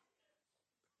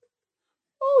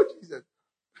 Oh, Jesus.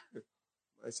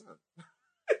 My son.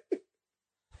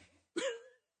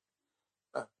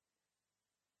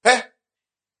 Hey,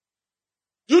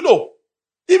 you know,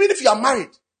 even if you are married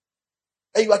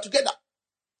and you are together,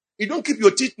 you don't keep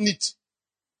your teeth neat.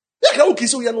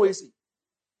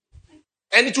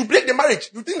 And it will break the marriage.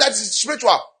 You think that is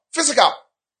spiritual, physical.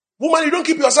 Woman, you don't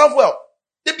keep yourself well.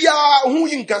 They be who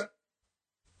you can.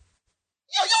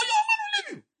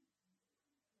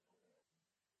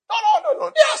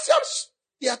 No.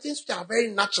 There are things which are very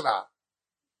natural.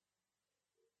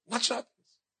 Natural things.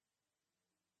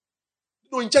 You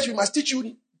know, in church we must teach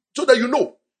you so that you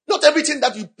know. Not everything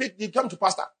that you pick, you come to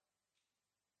pastor.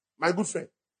 My good friend.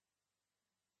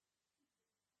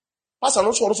 Pastor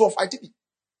also fight it.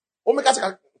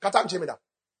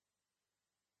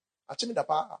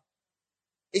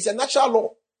 It's a natural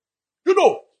law. You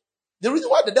know, the reason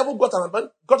why the devil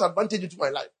got advantage into my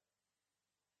life.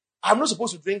 I'm not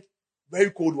supposed to drink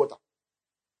very cold water.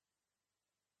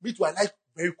 Me too, I like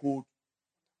very cold.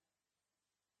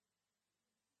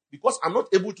 Because I'm not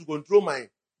able to control my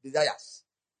desires.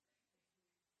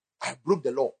 I broke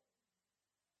the law.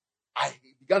 I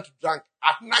began to drink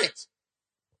at night.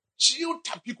 Chilled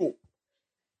Tampico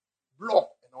block,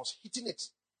 and I was hitting it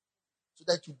so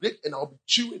that to break and I'll be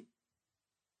chewing.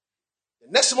 The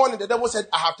next morning, the devil said,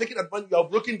 I have taken advantage. You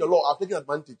have broken the law. I've taken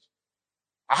advantage.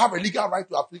 I have a legal right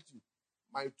to afflict you.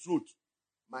 My throat,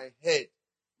 my head,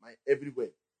 my everywhere.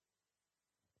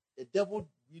 The devil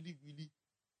really,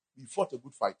 we fought a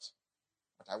good fight.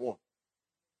 But I won.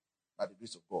 By the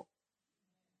grace of God.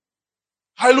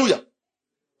 Hallelujah.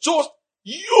 So,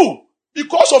 you,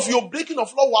 because of your breaking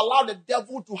of law, will allow the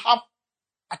devil to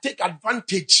take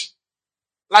advantage.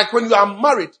 Like when you are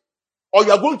married, or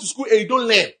you are going to school and you don't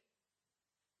learn.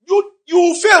 You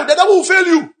will fail. The devil will fail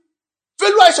you.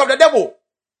 Failure is of the devil.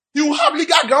 He will have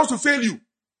legal grounds to fail you.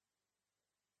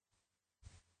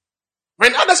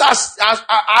 When others are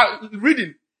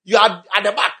reading, you are at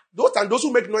the back. Those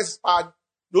who make noise are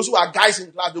those who are guys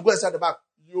in class. They go inside the back.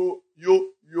 You your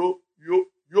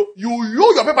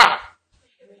paper.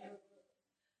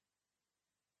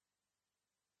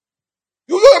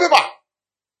 You your paper.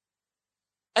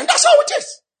 And that's how it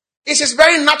is. It is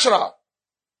very natural.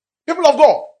 People of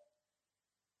God,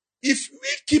 if we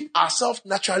keep ourselves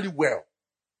naturally well,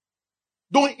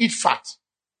 don't eat fat.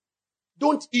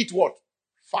 Don't eat what?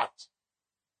 Fat.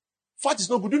 Fat is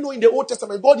not good. You know, in the Old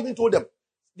Testament, God even told them,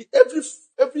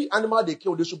 every animal they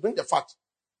kill, they should bring the fat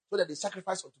so that they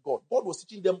sacrifice unto God. God was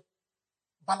teaching them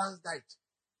balanced diet.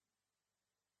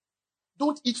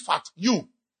 Don't eat fat. You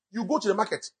go to the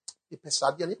market.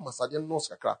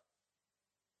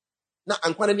 Now,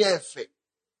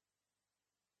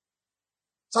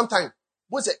 sometimes,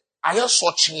 what say? I am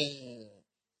searching.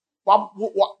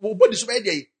 What is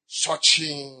ready?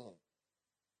 Searching.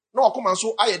 No, come on,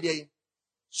 so I day.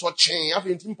 Searching. I've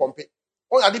been in Pompe.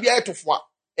 Oh, I did be able to fwa.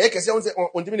 I can say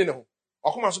on the minute.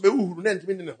 Or come on, so be who then to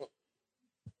minute.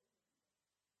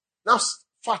 Now,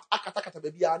 fat, akata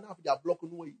baby, now they are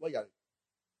blocking away.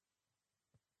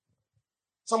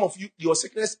 Some of you, your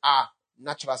sickness are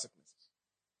natural sickness.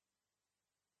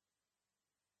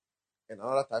 and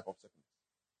another type of sickness.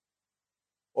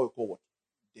 What we call what?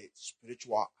 The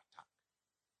spiritual attack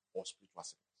or spiritual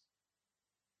sickness.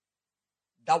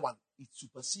 That one, it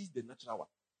supersedes the natural one.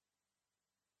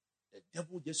 The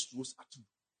devil just throws at you.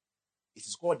 It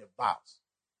is called the vows.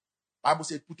 Bible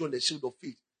says, put on the shield of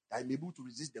faith that I may be able to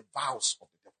resist the vows of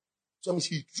the devil. So it means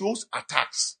he throws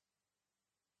attacks.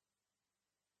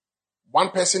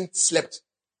 One person slept.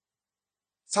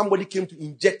 Somebody came to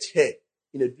inject her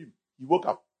in a dream. He woke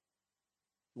up.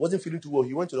 He wasn't feeling too well.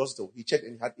 He went to the hospital. He checked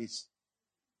and he had AIDS.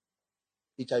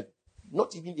 HIV.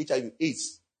 Not even HIV,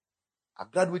 AIDS. A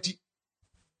graduate.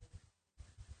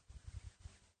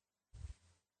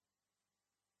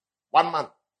 One man.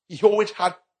 He always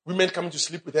had women coming to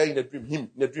sleep with her in a dream.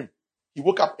 Him in a dream. He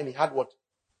woke up and he had what?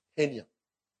 Hernia.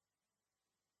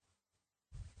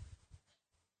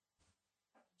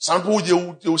 Some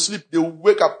people, they will sleep. They will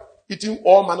wake up eating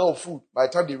all manner of food. By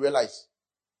the time they realize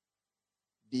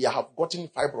they have gotten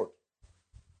fibroid.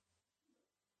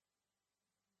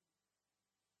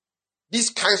 These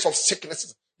kinds of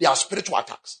sicknesses, they are spiritual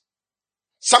attacks.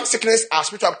 Some sicknesses are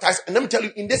spiritual attacks. And let me tell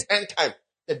you, in this end time,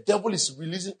 the devil is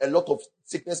releasing a lot of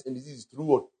sickness and diseases through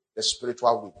what? The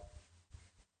spiritual way.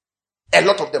 A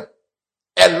lot of them.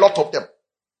 A lot of them.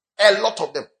 A lot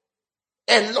of them.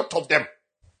 A lot of them.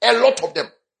 A lot of them.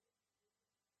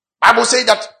 Bible says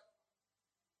that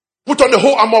put on the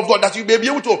whole armor of God that you may be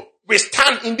able to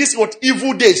withstand in these what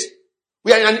evil days.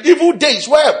 We are in evil days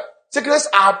where sickness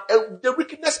are, the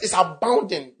wickedness is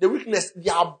abounding. The wickedness,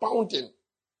 they are abounding.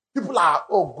 People are,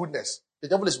 oh goodness, the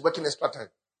devil is working extra time.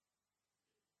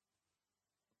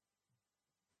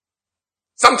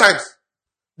 Sometimes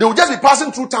they will just be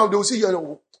passing through town. They will see you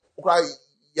know, candidate.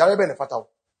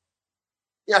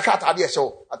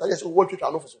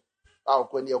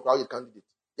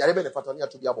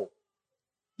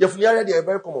 Yefuniare they are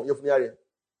very common. Yefuniare.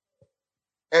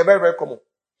 Very, very common.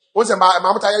 Once a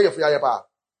mama tire yefuniare pa.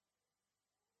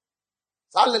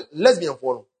 Sa lesbian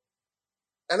for.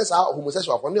 And it's our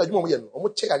homosexual for me. I do yen. Omo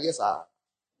check against her.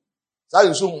 Sa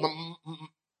you so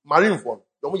marine for.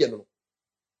 Domo yen.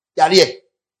 Yare.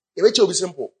 E be be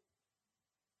simple.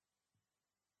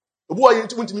 Obu ayi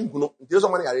nti mi nkuno. Nti so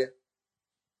man yare.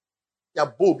 Ya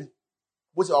bobi.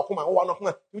 Bo se akoma wo na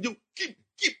kuma. You keep.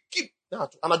 Na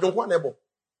to anajonko na ebo.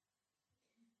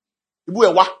 Ibu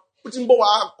ewa, putin bo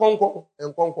wa konkon,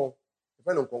 enkonkon.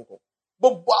 Ife no konkon.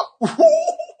 Bo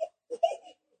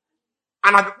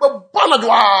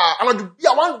anadu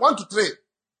bia 1 to 3.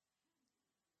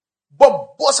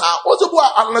 Bo bossa, ozo bo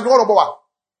anadu ro bo wa.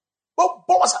 Bo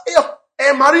bossa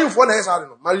marine for na esare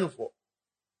no, marine for.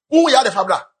 Who ya the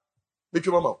fabra?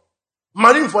 Betwe mama.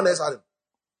 Marine for na esare.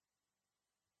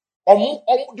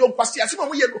 Yo kwasi ase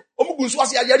mo ye no, omu gunsu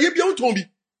ase yare bia unton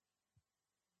bi.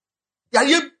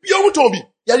 Yare bia unton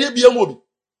bi. Yare bia mo bi.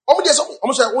 Omu de so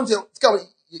omu say won tika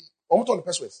omu ton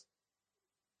pesos.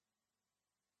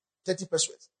 30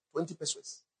 pesos, 20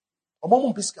 pesos. Omu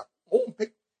mpiska, omu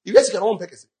pek. Iwe sika omu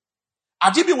pekese.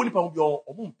 Ade bi woni pa obi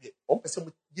omu mpe. Omu pese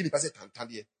mo gi ni pese tantan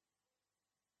de.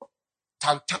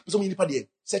 Tantan so mo ni pa de.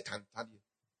 Se tantan de.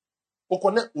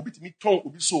 Okone obi timi ton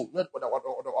obi so na oda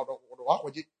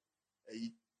waje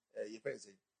you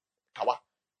say kawa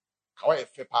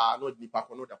efe pa no di pa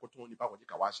ko no da ko ton ni pa ko di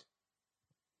kawa hye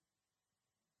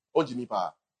o di ni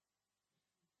pa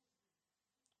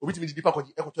obi timi di pa ko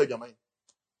di e ko to adwaman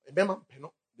e be ma mpe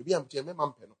no de bi am te me ma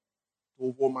mpe no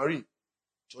to wo marine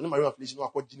so ni marine affiliation no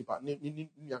akọ di ni pa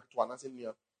ni akto ana se ni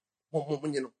mo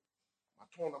nye no ma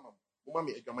ton na ma mo ma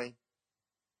me adwaman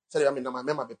se de me na ma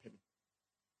me ma be pe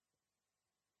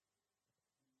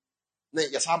na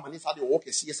yesa mani sa de wo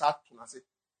kesi yesa to na se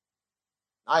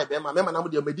na e be ma me ma na mo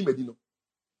de medi no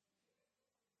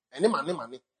ene mane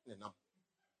ne nam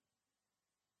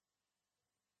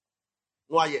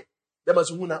no aye be ma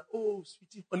so hu na oh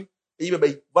sweetie honey e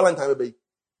be valentine be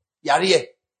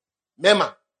yare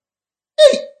mema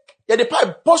ya de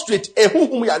pipe prostrate e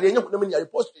huhum yare nya ko na me yare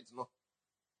prostrate no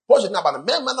prostrate na ba na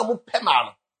mema na mo pema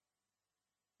no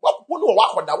wa ko no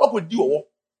wa koda wa ko di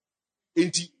wo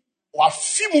enti wa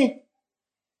fimu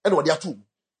and what they are two.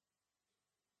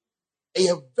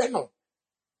 A venom.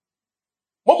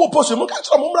 Momo post, you can't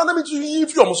tell me to you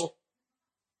if you almost.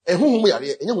 And whom we are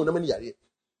here, and you know many are here.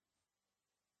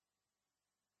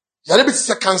 There is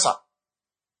a cancer,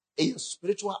 a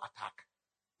spiritual attack.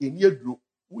 In your group,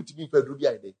 which means for the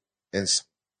idea. Yes.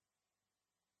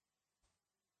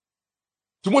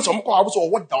 Too much of I was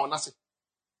or what down as it.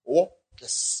 Oh,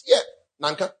 yes, yeah,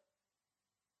 Nanka.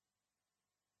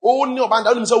 Oh, no, man,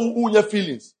 that is all your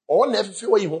feelings. Oh, never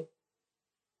feel way home.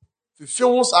 If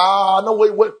feels are no way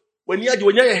when you're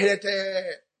doing your head,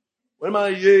 when my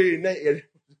ye,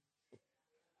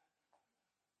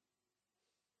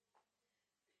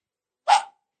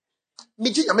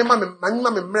 Miji ya mema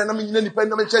memre na menyina nipa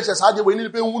na me church sa de we ni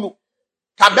nipa hunu.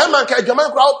 Ka be man ka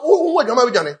adwaman kura wo adwaman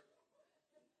bi dwane.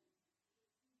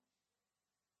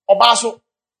 Oba so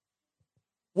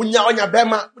onya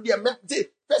bema wo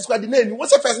de first kwadi na ni wo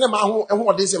se first na ma ho ehun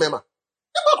ode se mema.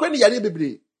 E ma kwa ni yare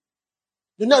bebre.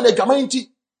 Ni na adwaman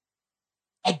nti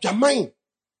adwaman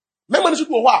mema ni so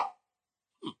do ho a.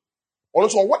 Ono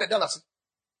so wo de da na se.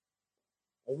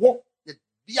 Owo ye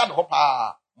bia de ho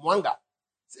pa mwanga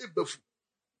se bafu.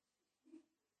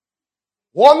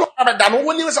 One abeda no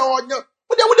woni se onya.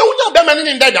 Wo de wonya bema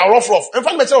ni nda da rough. En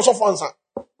fa me se so for nsa.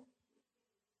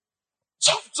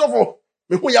 So for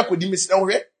me ko yakodi me se wo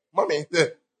hwe ma me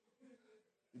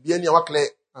bia ni awakle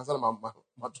ansa na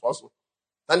ma to so.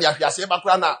 Dan ya hwiase ba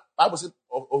kura na Bible say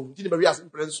ohunti ni ba hwiase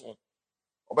mprenso.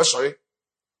 Obe sorry.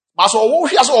 Ba so wo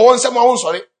hwiase wo nsem wo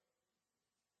sorry.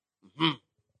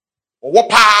 Owo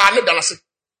pa ne dalase.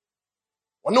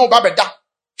 One oba beda.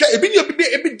 Hwe ebi ni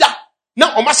ebi da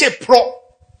na o ma se pro.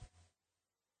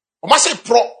 O ma se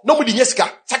pro no mu di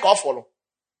nyesika saka ofo no.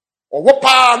 Owo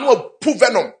pa no pu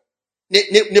venom.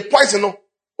 Ne poison no.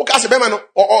 O ka se be ma no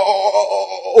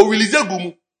o release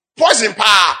gumu. Poison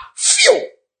pa feel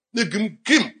ne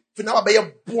gim fina ba be ye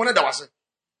bo na dawase.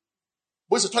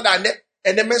 Bo se to da ne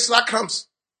ene menstrual cramps.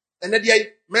 Ene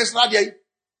de menstrual de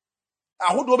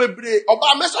ahodo bebre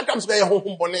oba menstrual cramps be ye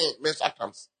honhom bone menstrual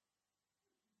cramps.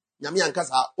 Nyame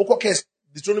ankasa okokes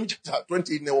Deuteronomy chapter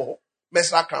 20 ne wo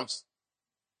menstrual cramps.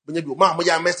 Benya bi o ma mo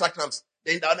ya menstrual cramps.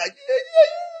 Then down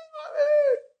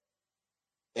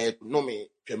no me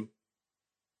twem.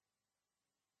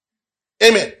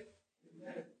 Amen.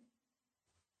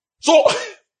 So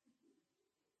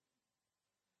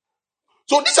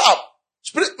these are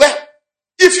spirit. Well,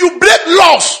 if you break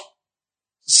laws,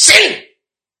 sin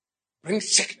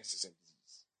brings sicknesses and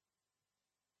disease.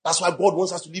 That's why God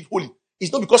wants us to live holy.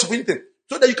 It's not because of anything,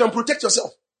 so that you can protect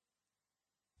yourself.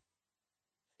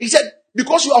 He said,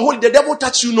 because you are holy, the devil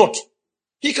touch you not.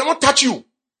 He cannot touch you.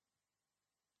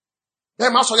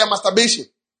 Then master masturbation.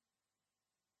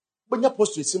 But your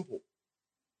posture is simple.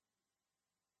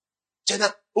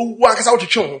 Chena,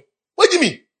 what do you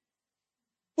mean?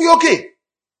 We okay?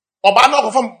 Oba no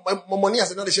go from money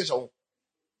as no the church o.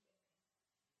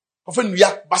 Ofan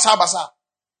nuya basa.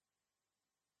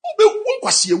 Obe won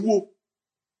kwase ewu.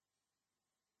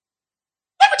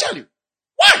 Let me tell you.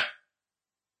 Why?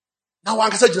 Now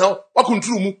one kasa gina wa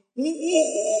kontrol mu.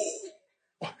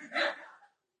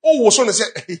 Oh wo so ne say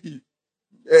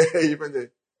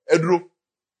edro.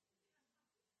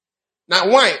 Na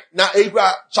wine na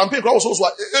egwa champagne kwa so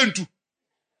entu.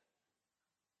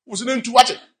 Wo se entu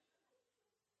wache.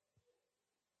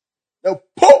 Na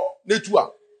po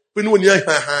netua pe no ni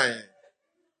han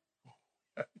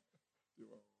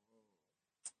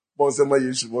bon sema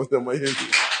Yesu.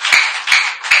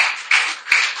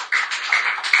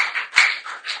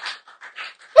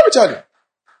 Let me tell you,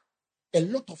 a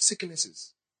lot of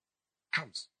sicknesses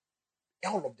comes,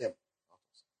 all of them.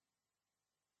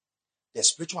 The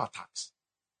spiritual attacks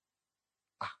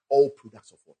are all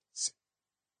products of what? Sin.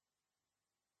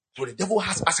 So the devil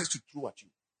has access to throw at you.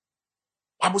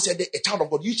 Bible said that a child of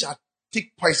God, you shall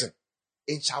take poison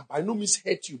and shall by no means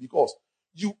hurt you, because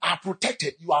you are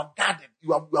protected, you are guarded,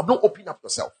 you have not opened up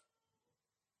yourself.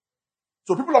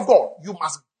 So people of God, you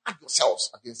must guard yourselves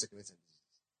against sickness and disease.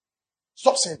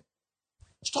 Stop sin.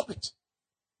 Stop it.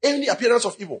 Any appearance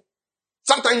of evil.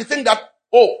 Sometimes you think that,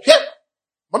 oh, here,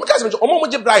 Mama can't mention,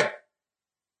 Omo bribe.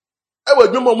 I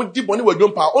will do more deep money with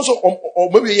your power. Also,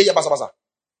 or maybe ye basa.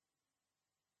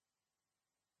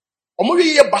 Or maybe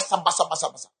ye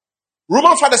basa.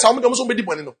 Roman fathers are almost deep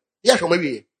money. No, yes, or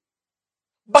maybe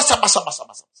basa.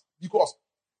 Because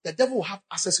the devil will have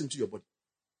access into your body.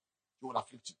 He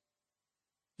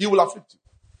will afflict you.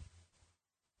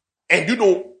 And you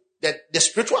know that the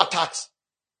spiritual attacks,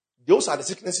 those are the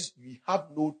sicknesses you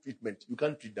have no treatment. You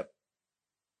can't treat them.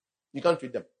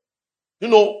 You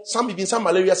know, some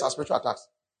malaria are spiritual attacks.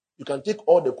 You can take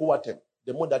all the Coatem,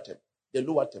 the Modatem, the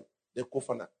Loatem, the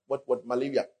Kofana, what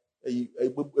malaria,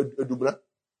 Dubra,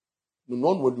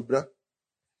 no Dubra.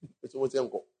 It's what's the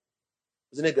uncle.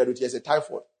 Isn't it graduate? Yes, a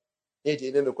typhoid.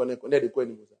 These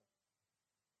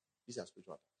are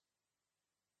spiritual attacks.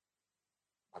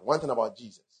 But one thing about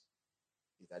Jesus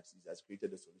is that he has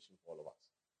created a solution for all of us.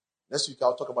 Next week,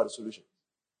 I'll talk about the solution.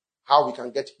 How we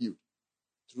can get healed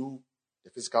through the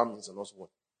physical means and also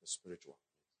what? The spiritual.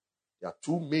 There are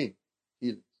two main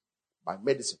healings. By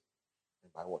medicine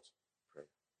and by what? Prayer.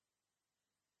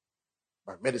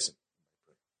 By medicine and by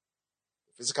prayer.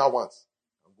 The physical ones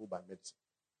can go by medicine.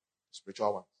 The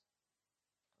spiritual ones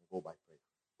can go by prayer.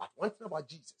 But one thing about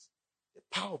Jesus, the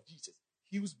power of Jesus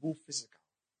heals both physical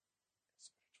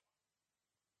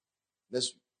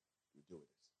Next week, we'll deal with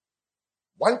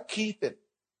this. One key thing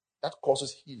that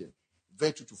causes healing,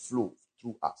 virtue to flow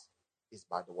through us, is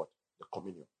by the what? The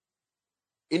communion.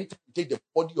 Anytime you take the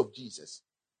body of Jesus,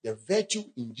 the virtue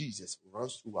in Jesus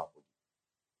runs through our body.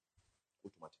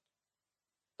 Automatically.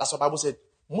 That's what the Bible said.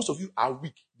 Most of you are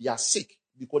weak. They are sick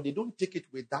because they don't take it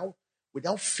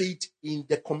without faith in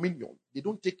the communion. They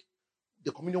don't take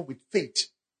the communion with faith.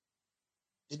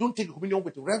 They don't take the communion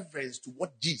with reverence to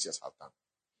what Jesus has done.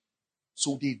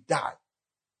 So they die.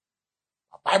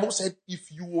 The Bible said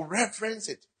if you will reverence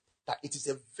it, that it is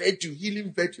a virtue,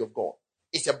 healing virtue of God.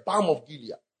 It's a balm of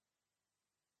Gilead.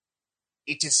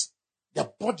 It is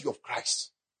the body of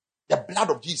Christ, the blood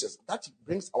of Jesus that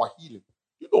brings our healing.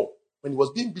 You know, when he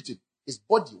was being beaten, his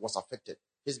body was affected.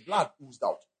 His blood oozed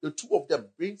out. The two of them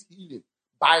brings healing.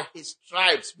 By his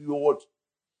stripes, we were what?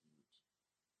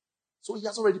 So he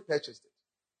has already purchased it.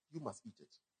 You must eat it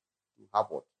to have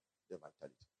what? The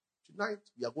vitality. Tonight,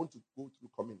 we are going to go through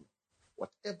communion.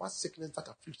 Whatever sickness that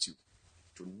afflicts you,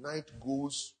 tonight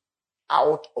goes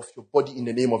out of your body in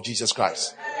the name of Jesus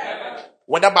Christ.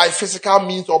 Whether by physical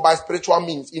means or by spiritual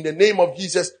means, in the name of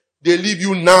Jesus, they leave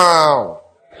you now.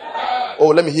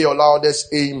 Oh, let me hear your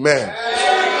loudest amen.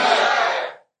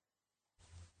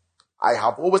 I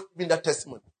have always given that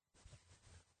testimony.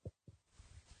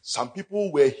 Some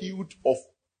people were healed of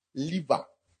liver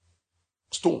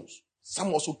stones.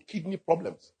 Some also kidney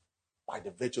problems by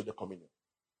the virtue of the communion.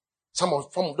 Some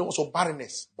of them also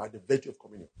barrenness by the virtue of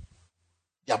communion.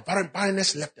 Their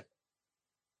barrenness left them.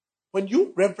 When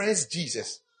you reverence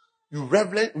Jesus, you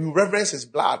reverence his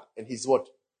blood and his what?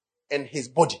 And his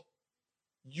body.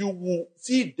 You will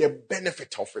see the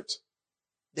benefit of it.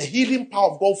 The healing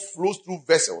power of God flows through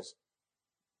vessels.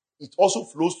 It also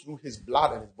flows through his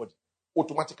blood and his body.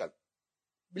 Automatically.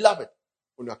 Beloved,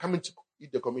 when you are coming to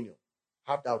eat the communion,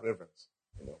 have that reverence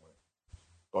in your mind.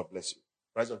 God bless you.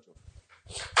 Rise on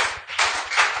to